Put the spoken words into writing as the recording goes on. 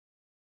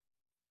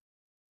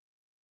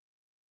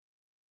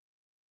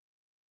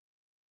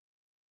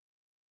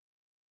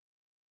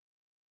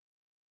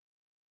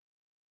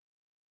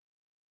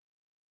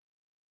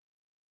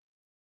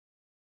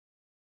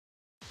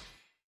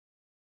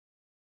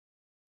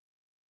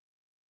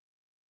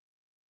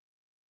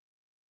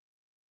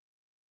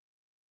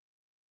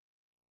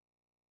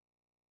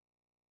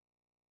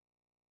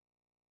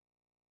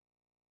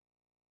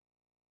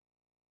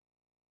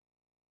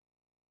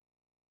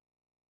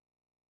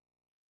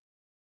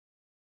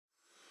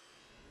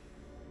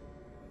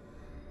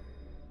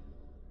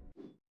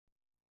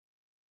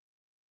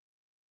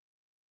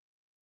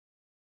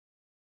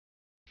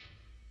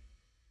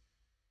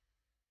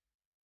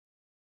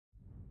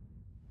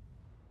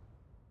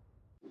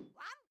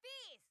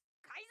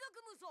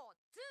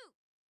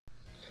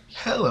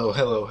Hello,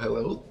 hello,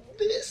 hello.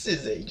 This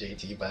is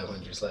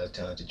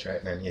AJT500/Talented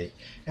Track 98,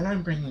 and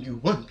I'm bringing you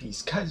One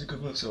Piece Kaizoku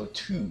Musou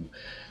 2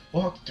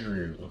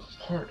 walkthrough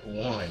part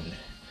 1.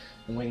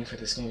 I'm waiting for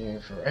this game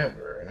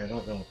forever, and I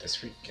don't know what this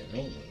freaking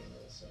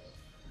means.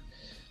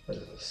 What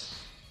is this?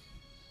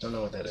 Don't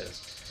know what that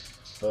is.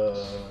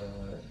 But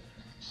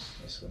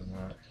this was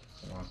not.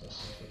 What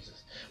is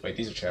this? Wait,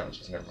 these are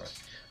challenges. Never mind.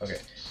 Okay,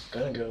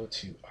 gonna go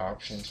to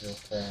options real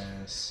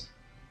fast.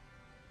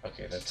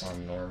 Okay, that's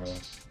on normal.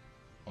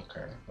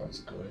 Okay, that's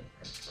good.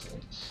 That's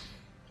good.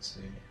 Let's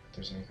see if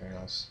there's anything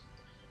else.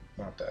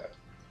 Not that.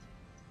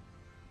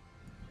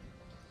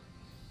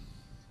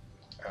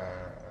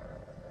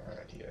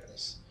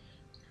 Ideas.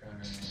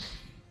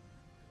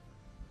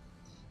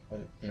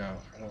 No,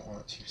 I don't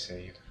want to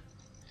save.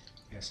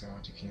 Yes, I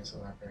want to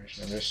cancel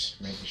operation. I'm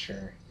just making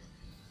sure,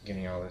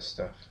 getting all this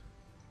stuff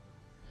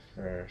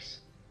first.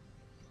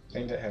 I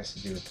think that has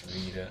to do with the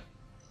Vita.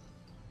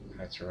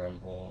 That's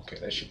Rumble. Okay,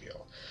 that should be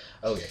all.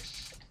 Okay.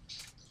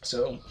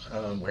 So,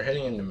 we're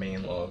heading into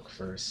main log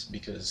first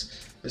because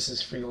this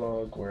is free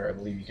log where I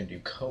believe you can do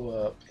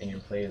co-op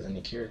and play as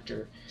any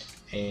character,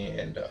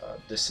 and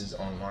this is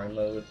online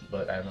mode,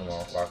 but I haven't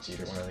unlocked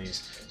either one of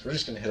these. So we're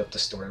just going to hit up the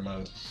story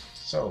mode.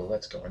 So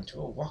let's go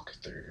into a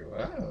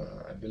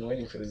walkthrough. I've been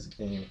waiting for this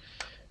game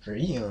for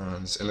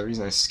eons, and the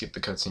reason I skipped the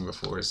cutscene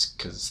before is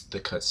because the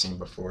cutscene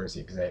before is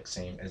the exact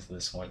same as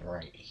this one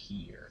right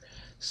here.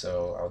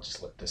 So I'll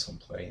just let this one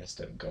play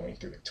instead of going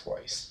through it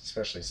twice,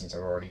 especially since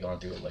I've already gone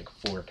through it like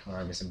 4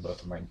 times in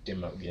both of my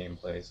demo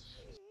gameplays.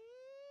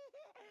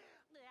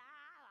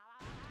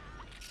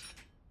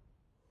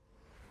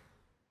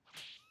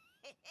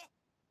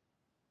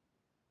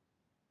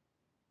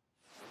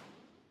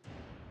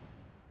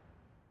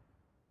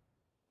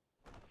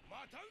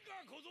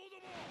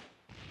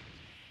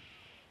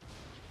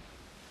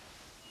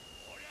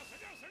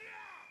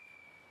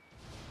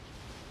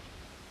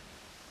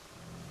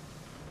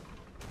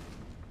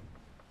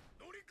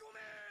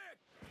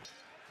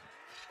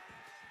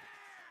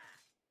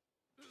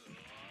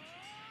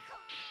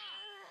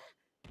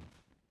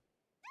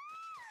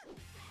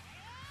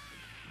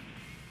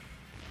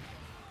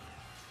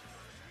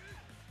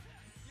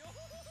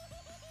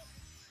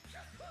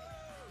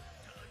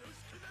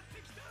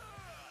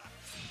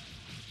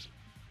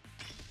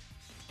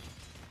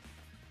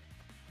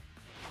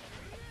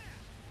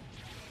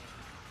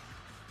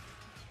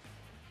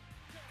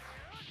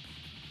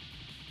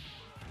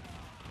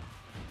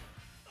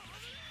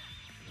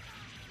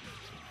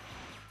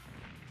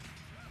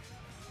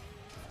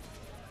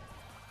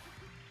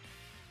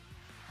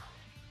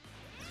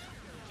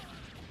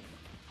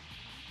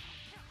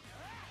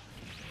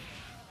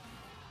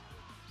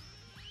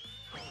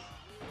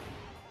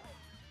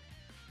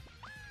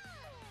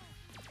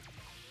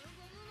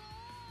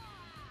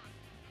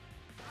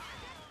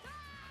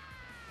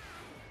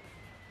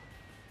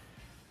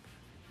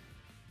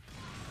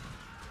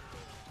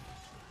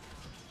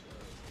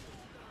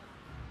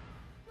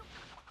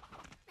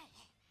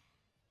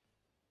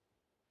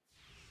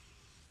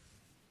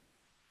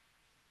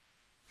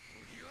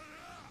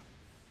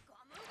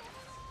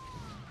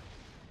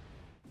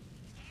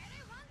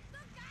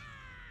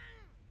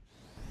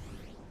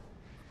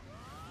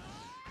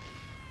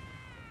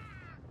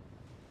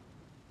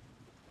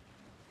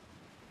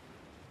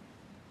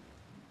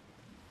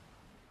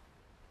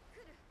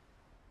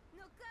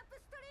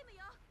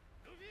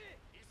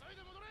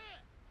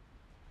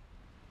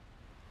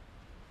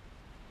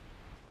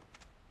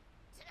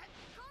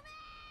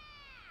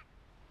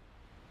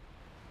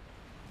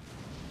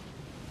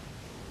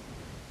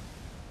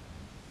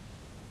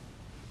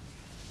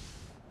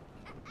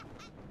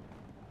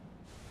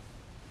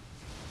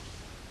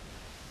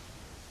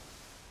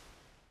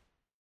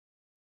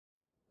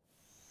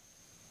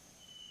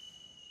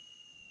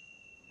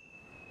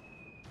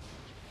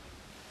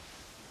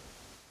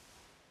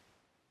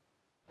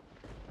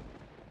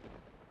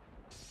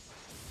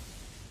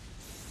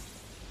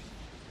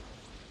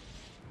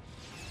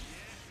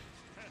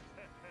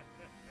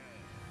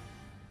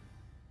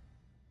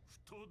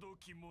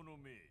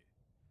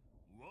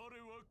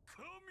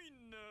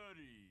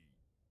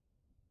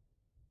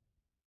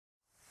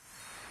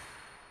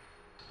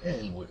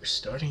 And we're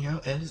starting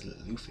out as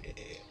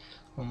Luffy.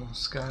 Oh,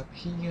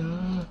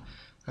 Skypiea.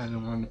 I've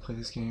been wanting to play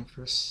this game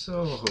for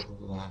so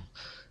long.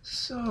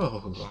 So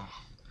long.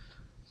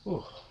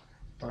 Oh,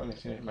 finally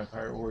finished my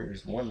Pirate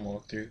Warriors 1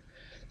 walkthrough.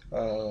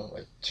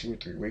 Like 2 or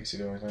 3 weeks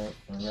ago, I think.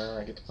 And now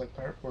I get to play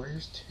Pirate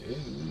Warriors 2.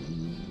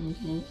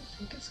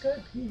 Look at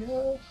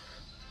Skypiea.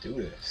 Do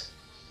this.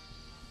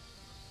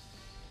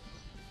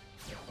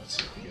 Let's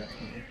see what we got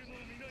here.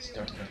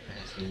 Starting up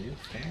as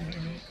Luffy.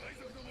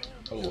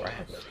 Oh, I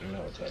have like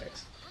no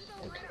attacks.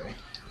 Okay.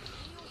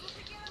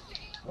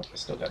 Oh, I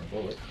still got a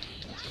bullet.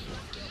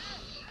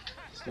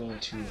 Let's go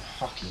into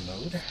hockey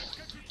mode.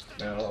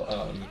 Now,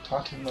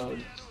 hockey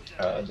mode,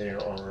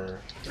 there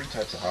are 3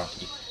 types of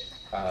hockey.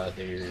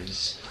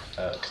 There's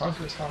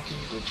Conquest hockey,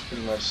 which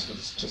pretty much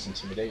is just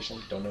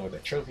intimidation. Don't know what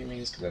that trophy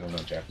means because I don't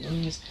know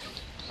Japanese.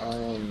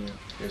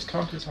 There's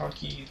Conqueror's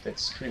Hockey,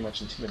 that's pretty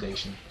much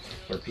intimidation,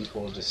 where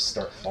people just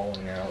start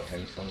falling out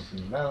and foaming from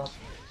the mouth.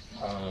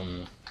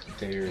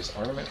 There's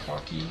Armament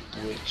Hockey,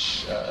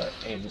 which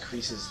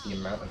increases the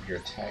amount of your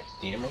attack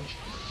damage.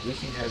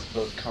 Luffy has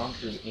both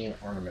Conqueror's and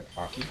Armament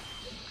Hockey.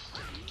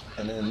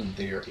 And then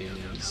there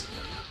is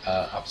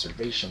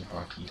Observation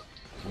Hockey,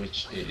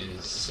 which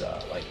is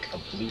like a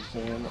blue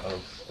form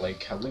of,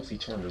 like how Luffy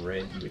turned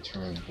red, you would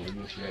turn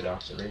blue if you had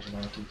Observation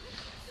Hockey.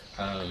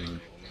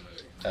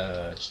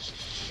 Let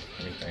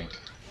me think.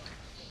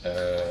 I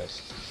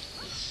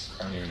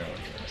don't even know what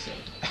I'm trying to say.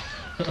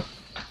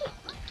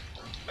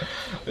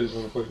 I just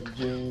want to play the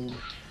game.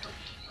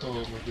 Oh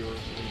my gosh, I want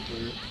to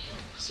play it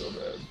so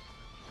bad.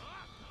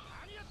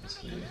 Let's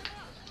see.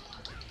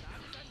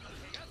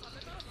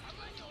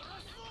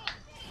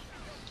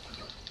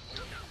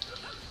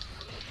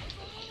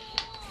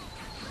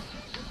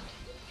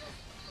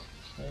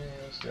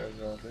 This guy's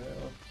out there.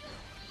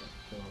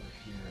 Over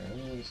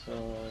here, these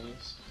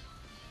guys.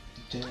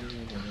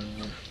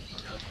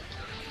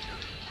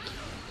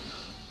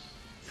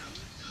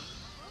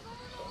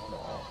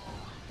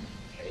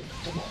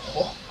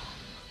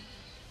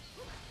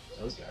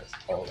 Those guys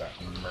all got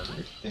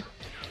murdered.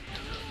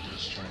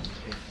 Just trying to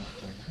take out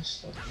their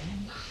stuff.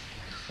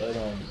 But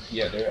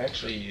yeah, they're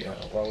actually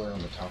while we're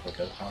on the topic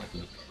of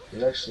hockey,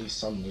 there's actually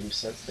some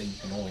movesets that you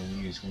can only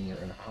use when you're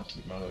in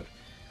hockey mode.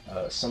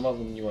 Some of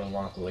them you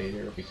unlock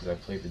later because I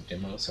played the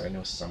demo, so I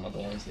know some of the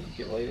ones that you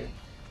get later.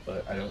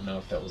 But I don't know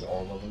if that was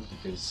all of them,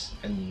 because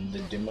in the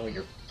demo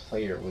your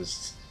player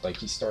was like,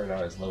 he started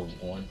out as level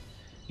 1.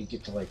 He'd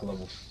get to like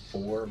level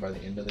 4 by the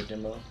end of the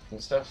demo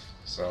and stuff.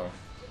 So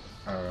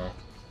I don't know,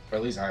 or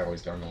at least I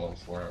always got him to level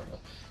 4. I don't know,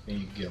 maybe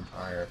you can get him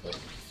higher, but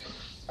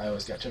I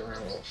always got to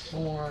around level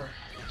 4.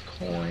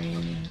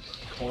 Coin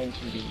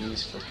can be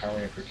used for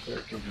powering up your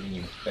character, giving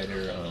you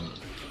better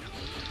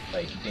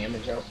like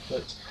damage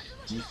output,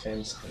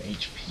 defense, and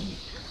HP.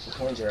 So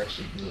coins are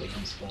actually really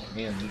useful,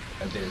 and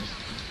there's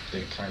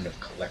the kind of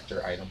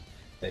collector item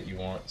that you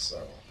want,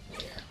 so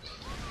yeah.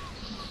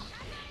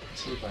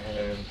 Let's see if I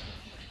have...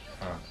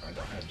 I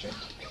don't have Jet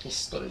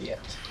Pistol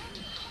yet.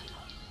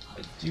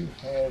 I do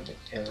have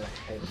a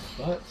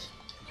Headbutt.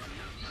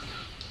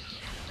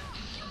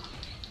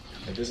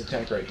 Like this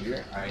attack right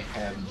here, I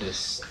have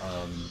this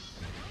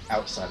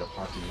outside of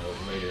hockey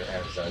mode later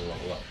as I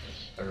level up.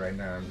 But right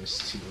now I'm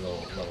just too low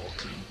level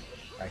to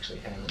actually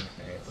have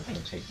anything. We're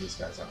gonna take these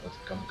guys out with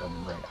Gum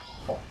Gum Red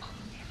Hawk.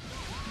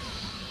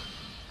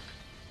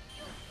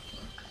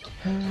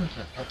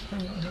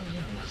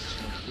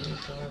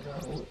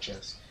 Oh,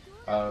 chest.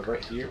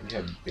 Right here we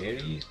have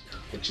berry,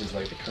 which is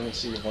like the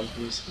currency of One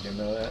Piece, if you didn't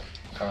know that.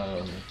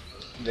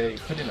 They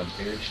put in a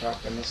berry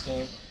shop in this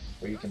game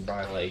where you can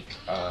buy like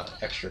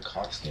extra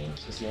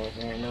costumes. Is the only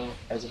thing I know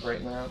as of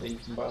right now that you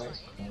can buy.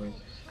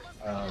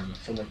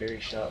 From the berry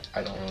shop,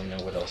 I don't really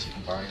know what else you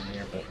can buy in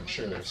there, but I'm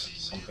sure there's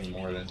something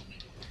more than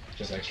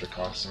just extra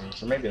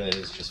costumes. Or maybe that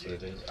is just what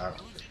it is. I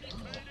don't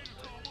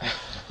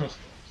know.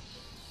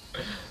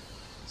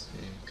 Let's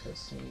see,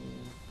 custom.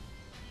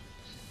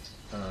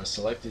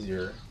 Select is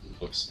your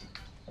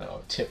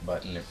tip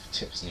button if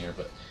tip's near,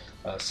 but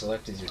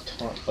select is your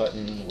taunt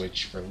button,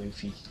 which for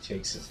Luffy he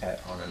takes his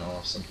hat on and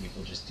off. Some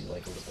people just do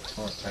like a little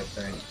taunt type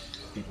thing.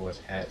 People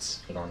with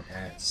hats put on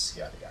hats,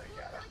 yada yada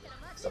yada,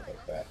 stuff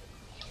like that.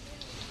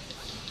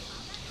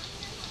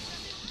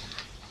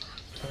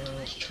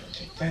 Let's try to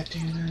take that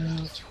dude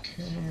out.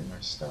 Okay, my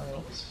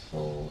style is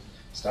full.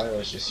 Style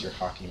is just your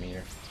hockey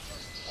meter.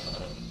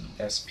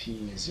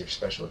 SP is your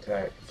special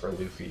attack. For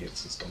Luffy,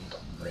 it's his Gum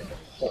Gum Red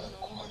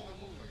Hawk.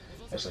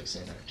 That's like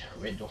saying that,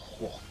 Red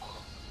Hawk.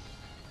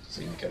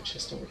 So you got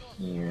chest over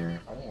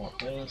here. I don't want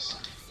this.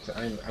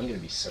 I'm gonna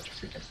be such a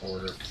freaking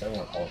hoarder because I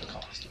want all the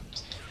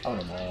costumes. I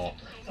want them all.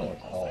 I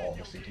want all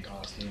the freaking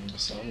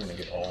costumes. So I'm gonna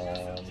get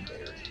all the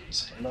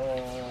berries and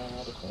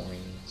all the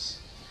coins.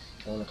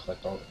 I want to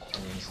collect all the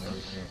coins and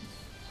everything.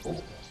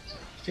 Oh,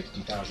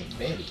 50,000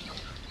 berry.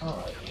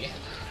 Oh yeah.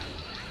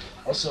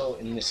 Also,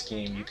 in this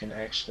game, you can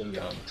actually,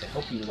 to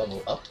help you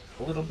level up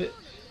a little bit,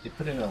 they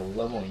put in a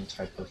leveling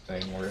type of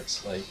thing where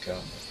it's like,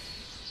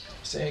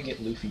 say I get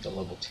Luffy to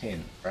level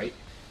 10, right?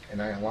 And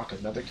I unlock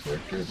another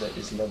character that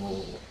is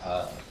level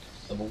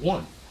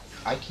 1.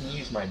 I can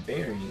use my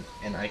berry,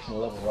 and I can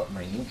level up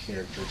my new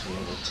character to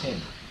level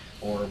 10,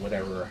 or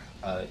whatever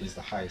is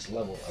the highest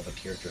level of a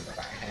character that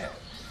I have.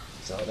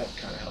 So that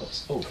kind of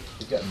helps. Oh,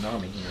 we've got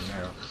Nami here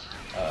now.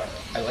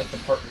 I like the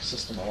partner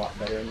system a lot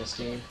better in this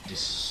game.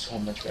 Just so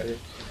much better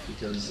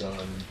because,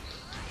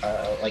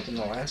 like in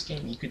the last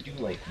game, you could do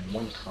like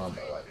one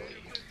combo, I believe,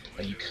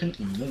 but you couldn't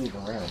move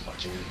around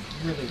much. It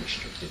was really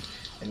restricted,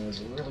 and it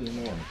was really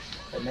annoying.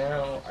 But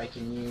now I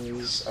can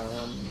use,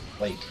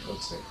 like,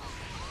 let's say,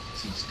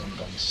 use Gum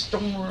Gum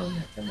Storm,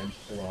 and then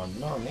pull on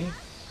Nami.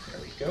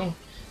 There we go.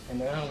 And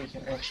now we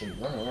can actually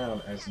run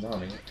around as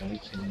Nami, and we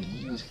can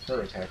use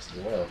her attacks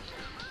as well.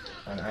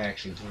 And I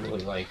actually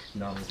really like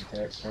Nami's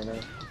attacks right now.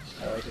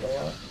 I like it a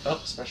lot.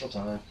 Oh, special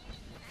time.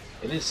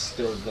 It is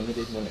still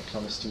limited when it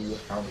comes to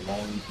how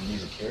long you can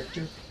use a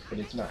character, but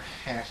it's not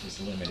half as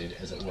limited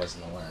as it was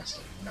in the last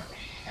one. Not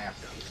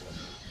half as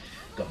limited.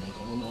 Going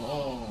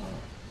on.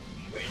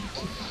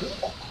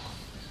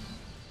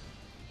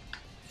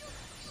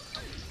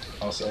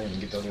 Also, when you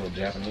get those little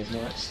Japanese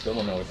marks, still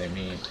don't know what they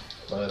mean,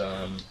 but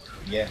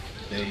yeah,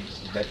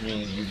 that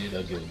means you did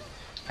a good.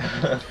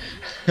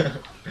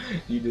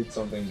 You did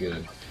something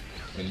good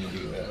when you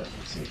do that.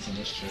 Let's see what's in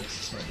this chest.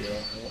 This might be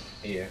all.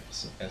 Yeah,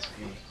 some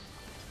SP. Let's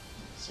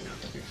see what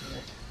we can do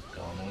here.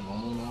 Going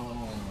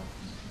on.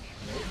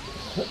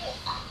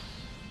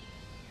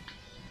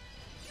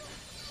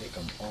 Take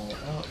them all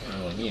out. I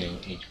don't need any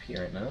HP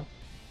right now.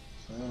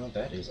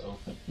 That is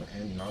open,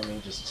 and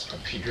Nami just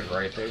appeared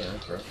right there,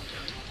 bro.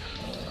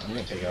 I'm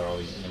gonna take out all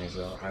these enemies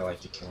though. I like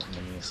to kill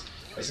enemies.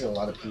 I see a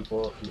lot of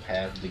people who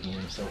have the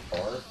game so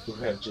far who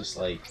have just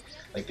like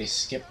they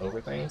skip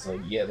over things.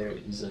 Like, yeah, there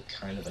is a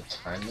kind of a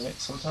time limit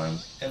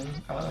sometimes in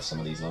some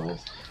of these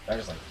levels. I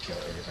just like to kill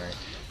everything.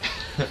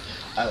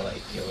 I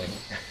like killing.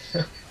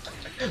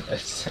 That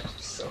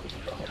sounds so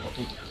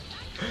wrong.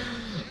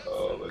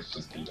 Oh, let's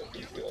just beat up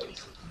these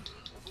guys.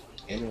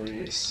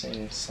 Enry is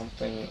saying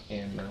something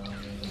in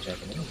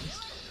Japanese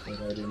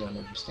that I do not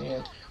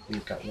understand.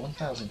 We've got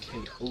 1,000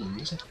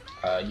 KOs.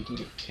 You can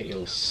get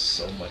KOs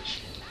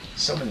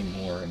so many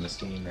more in this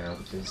game now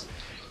because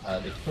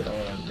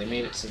they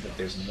made it so that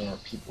there's more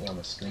people on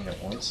the screen at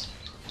once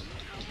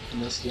in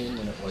this game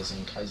than it was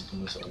in Kaizoku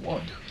Musou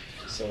 1.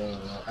 So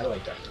I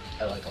like that.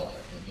 I like a lot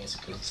of enemies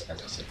because,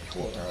 as I said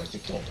before, I like to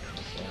kill them.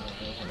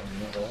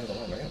 So I like a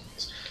lot of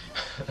enemies.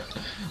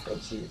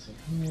 Let's see what's in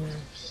here.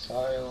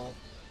 Style.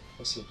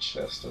 Let's see a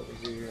chest over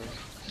here.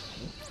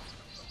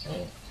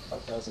 Oh,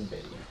 5,000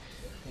 baby.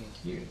 Thank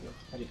you.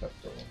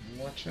 Arigato.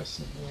 More chests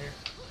in here.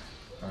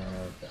 No,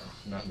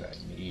 not that I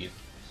need.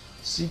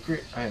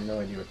 Secret, I have no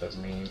idea what those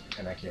mean,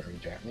 and I can't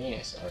read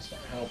Japanese, so that's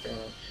not helping.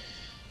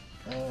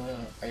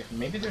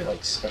 Maybe they're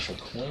like special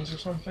coins or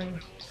something?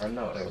 I'm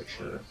not really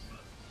sure.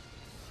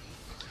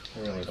 I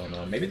really don't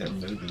know. Maybe they're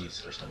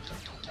movies or something.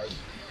 I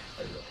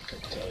really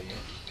couldn't tell you.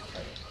 I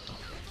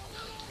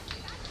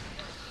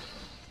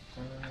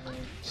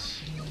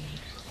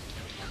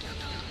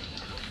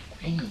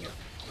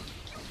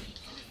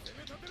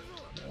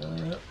don't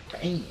know. Bam.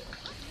 Bam.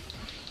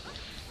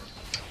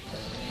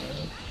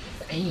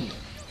 Bam.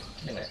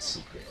 Give me that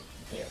secret.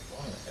 Yeah,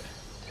 blood.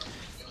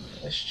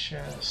 This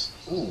chest.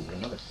 Ooh,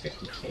 another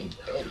 50k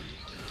Betty.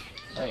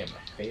 I am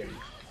very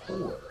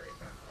poor right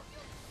now.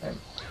 I'm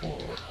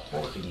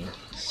hoarding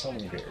so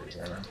many berries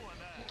right now.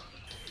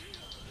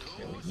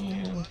 Kill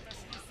you.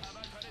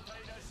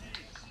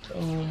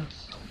 Boom.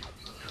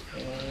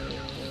 And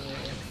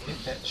hit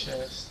that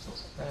chest.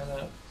 That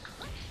up.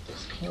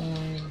 This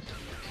coin.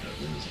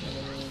 These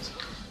enemies.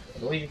 I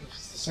believe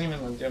it's the same in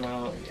the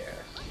demo. Yeah,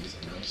 these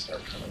enemies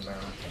start coming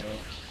down. I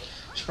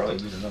should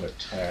probably use another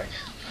attack.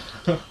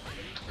 That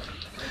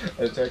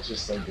attack's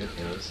just so good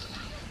for this.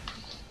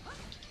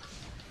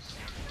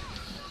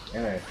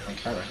 And I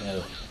kind of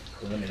have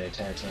limited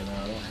attacks right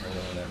now. I don't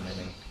really have that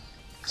many.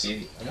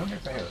 See, I wonder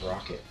if I have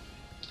rocket.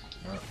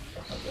 No, I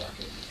don't have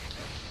rocket.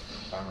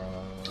 I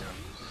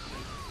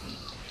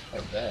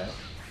have that.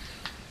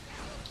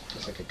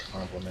 Guess I could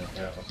complement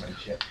that with my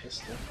jet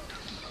pistol.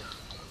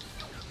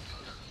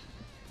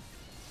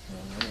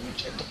 Let me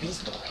check the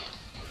beast boy.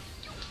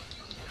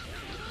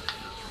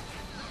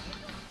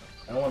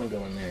 I don't want to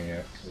go in there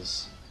yet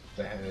because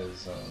that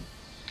has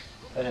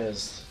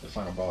the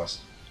final boss.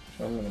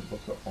 So I'm gonna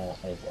book it all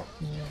over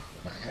here.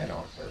 Put my hat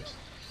on first,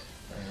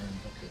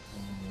 and book it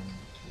on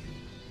to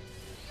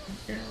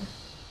here.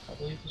 I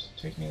believe this will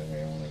take me the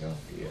way I want to go.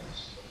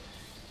 Yes.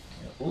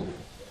 Yeah. Ooh,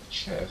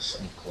 chest.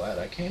 I'm glad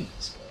I came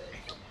this way.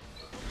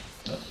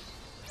 Oh,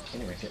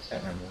 can't even hit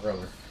that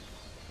umbrella.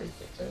 Pretty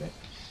pathetic.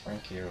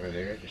 Frankie over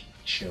there just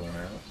chilling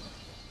out.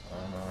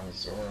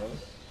 Zoro.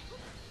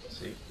 Let's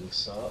see,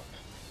 Usopp.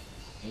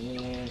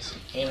 And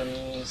some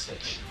enemies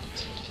that should be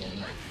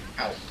taken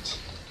out.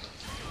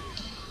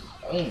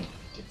 Boom!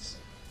 Gets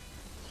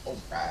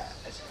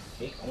alright.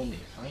 Take on the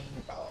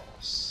final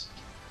boss.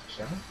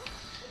 Shall we?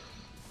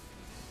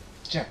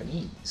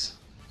 Japanese.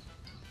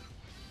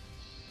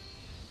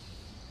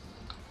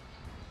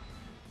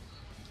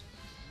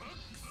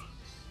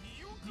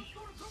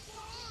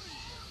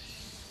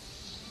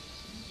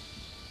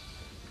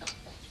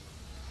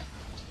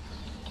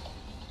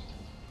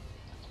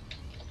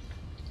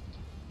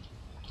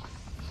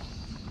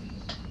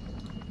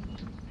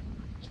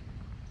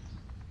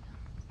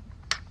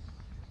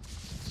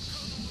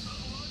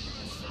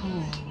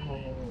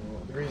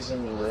 The reason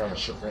we're on a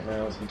ship right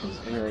now is because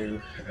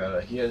Enru,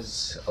 he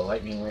has a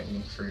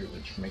lightning fruit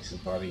which makes his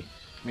body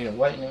made of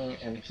lightning,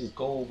 and his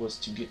goal was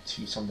to get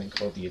to something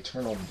called the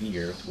Eternal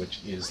V-Earth, which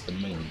is the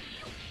moon.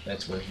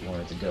 That's where he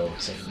wanted to go,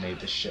 so he made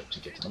this ship to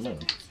get to the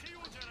moon.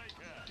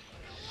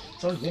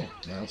 So yeah,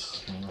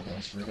 that's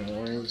freaking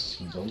worries,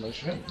 building the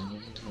ship,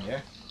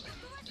 yeah.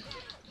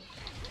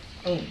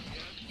 Oh.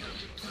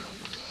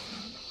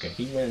 Okay,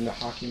 he went into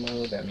hockey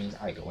mode, that means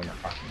I go into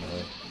hockey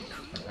mode.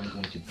 And I'm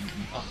going to beat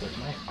you up with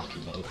my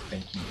hockey mode,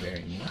 thank you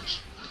very much.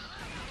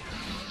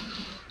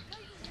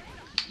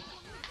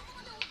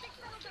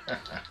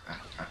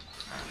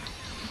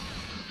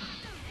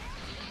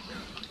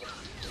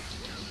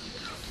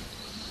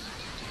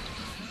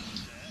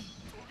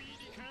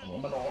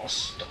 Phenomenal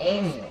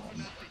storm.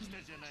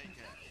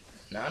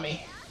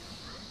 Nami.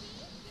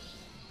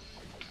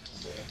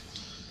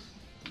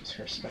 Use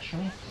her special.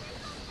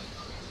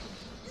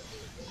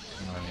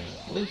 My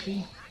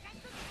Luffy.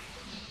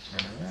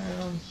 Turn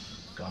around.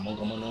 Gomu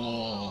gomu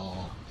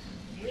no.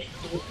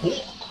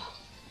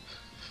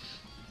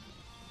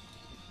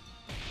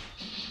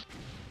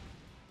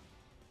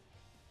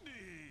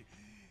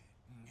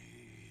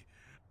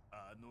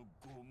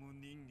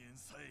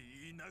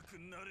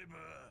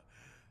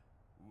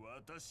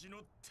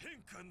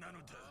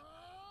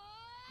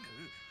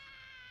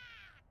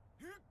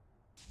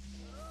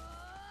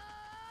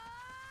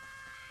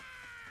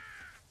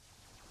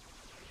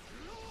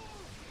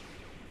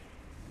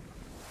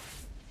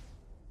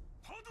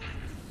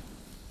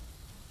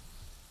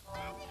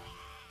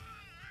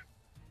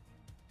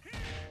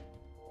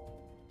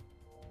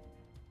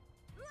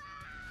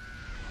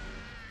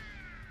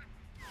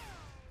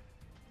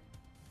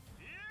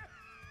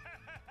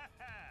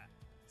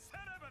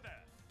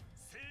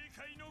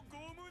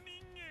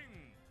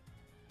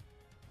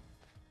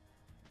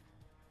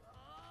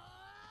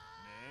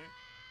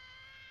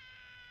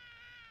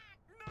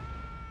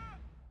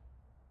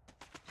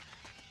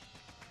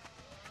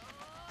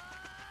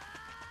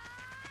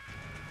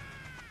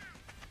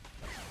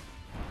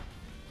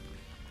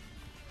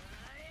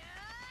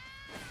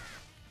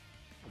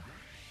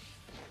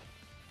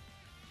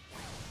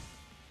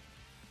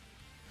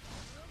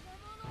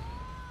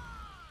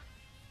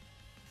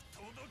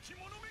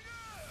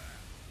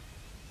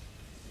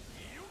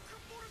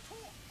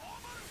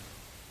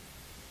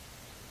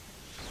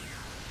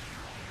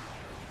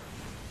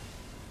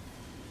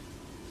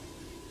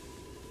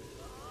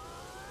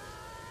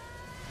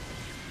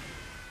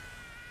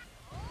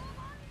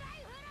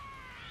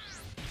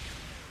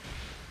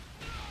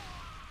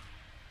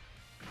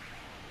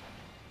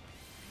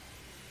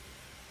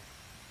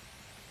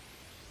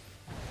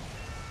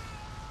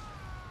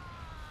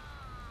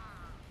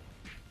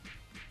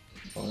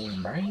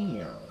 Boom,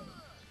 bam.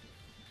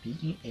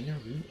 Beating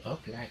Inaru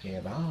up like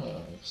a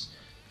boss.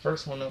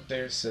 First one up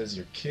there says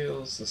your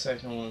kills, the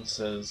second one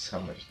says how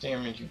much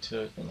damage you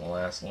took, and the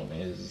last one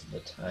is the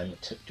time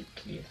it took to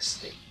clear the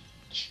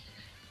stage.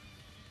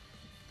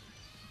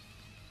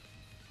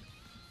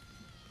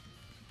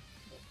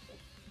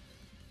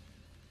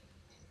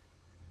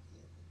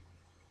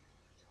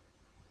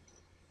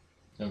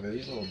 Now for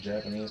these little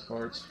Japanese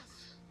parts,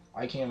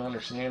 I can't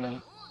understand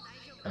them,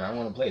 and I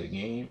want to play the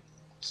game.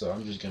 So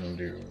I'm just going to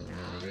do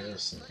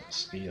this and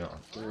speed on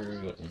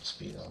through and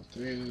speed on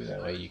through.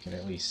 That way you can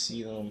at least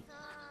see them.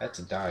 That's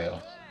a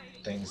dial.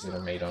 Things that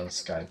are made on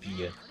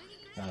Skypiea.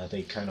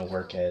 They kind of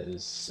work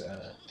as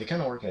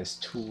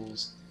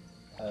tools,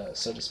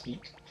 so to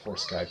speak, for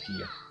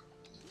Skypiea.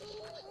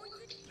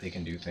 They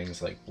can do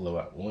things like blow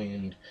out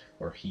wind,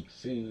 or heat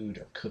food,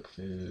 or cook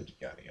food,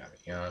 yada yada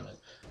yada,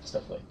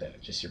 stuff like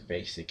that. Just your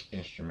basic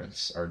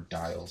instruments are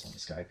dials on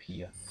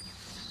Skypiea.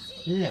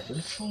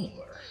 Level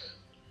 4.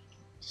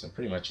 So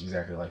pretty much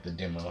exactly like the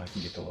demo, I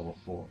can get to level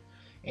 4.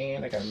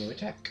 And I got a new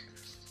attack.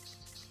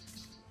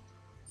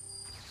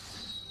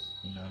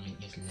 Nami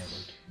is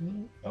level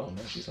 2. Oh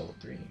no, she's level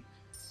 3.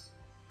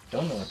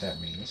 Don't know what that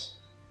means.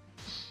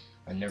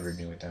 I never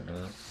knew what that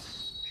meant.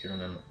 If you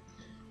remember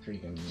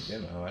freaking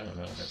demo, I don't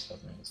know what that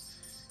stuff means.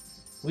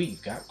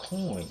 We've got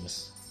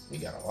coins. We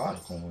got a lot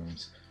of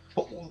coins.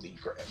 Holy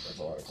crap, that's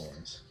a lot of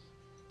coins.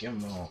 Give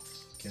them all.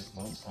 Give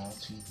them all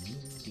to me.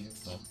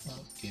 Give them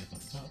up. Give them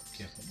up.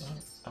 Give them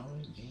up. Oh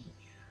yeah.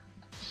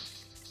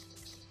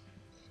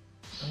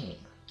 Oh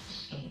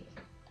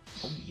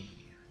yeah.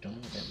 Don't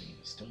know what that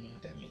means. Don't know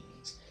what that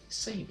means.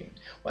 Saving.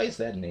 Why is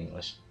that in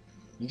English?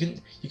 You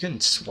can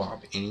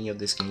swap any of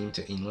this game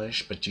to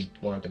English, but you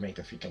wanted to make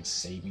the freaking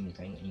saving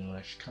thing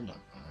English. Come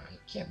on.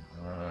 Come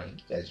on.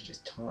 You guys are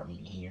just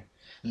taunting me here.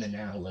 And then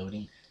now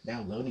loading.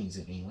 Now loading's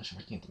in English.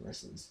 Why can't the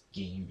rest of this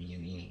game be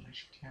in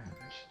English?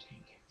 Gosh dang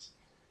it.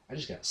 I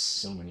just got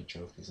so many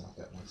trophies off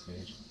that one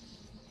stage.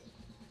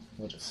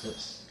 What is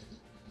this?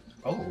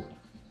 Oh,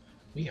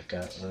 we have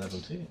got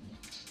level 2.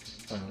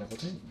 Level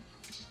 2.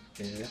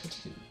 Level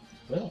 2.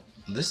 Well,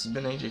 this has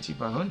been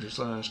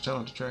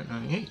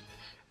AJT500/TalentTrack98,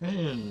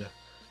 and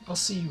I'll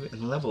see you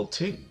in level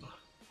 2.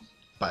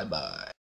 Bye bye.